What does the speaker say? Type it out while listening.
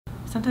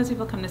Sometimes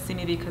people come to see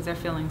me because they're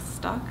feeling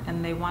stuck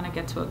and they want to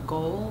get to a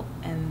goal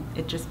and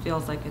it just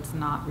feels like it's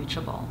not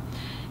reachable.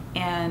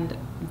 And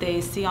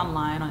they see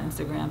online on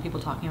Instagram people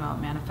talking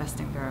about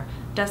manifesting their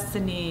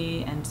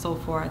destiny and so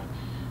forth.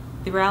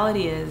 The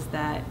reality is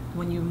that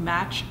when you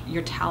match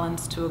your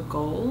talents to a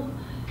goal,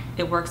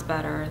 it works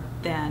better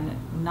than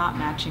not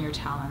matching your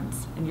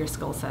talents and your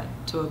skill set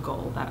to a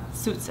goal that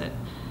suits it.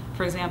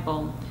 For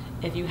example,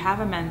 if you have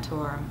a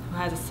mentor who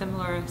has a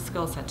similar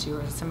skill set to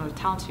yours, a similar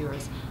talent to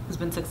yours, who's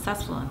been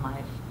successful in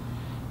life,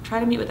 try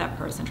to meet with that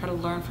person, try to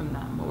learn from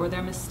them. What were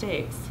their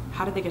mistakes?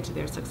 How did they get to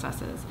their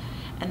successes?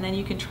 And then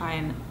you can try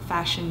and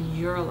fashion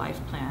your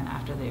life plan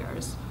after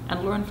theirs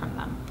and learn from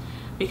them.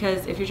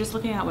 Because if you're just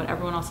looking at what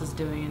everyone else is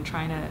doing and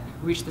trying to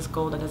reach this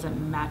goal that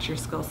doesn't match your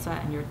skill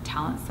set and your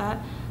talent set,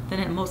 then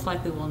it most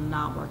likely will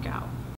not work out.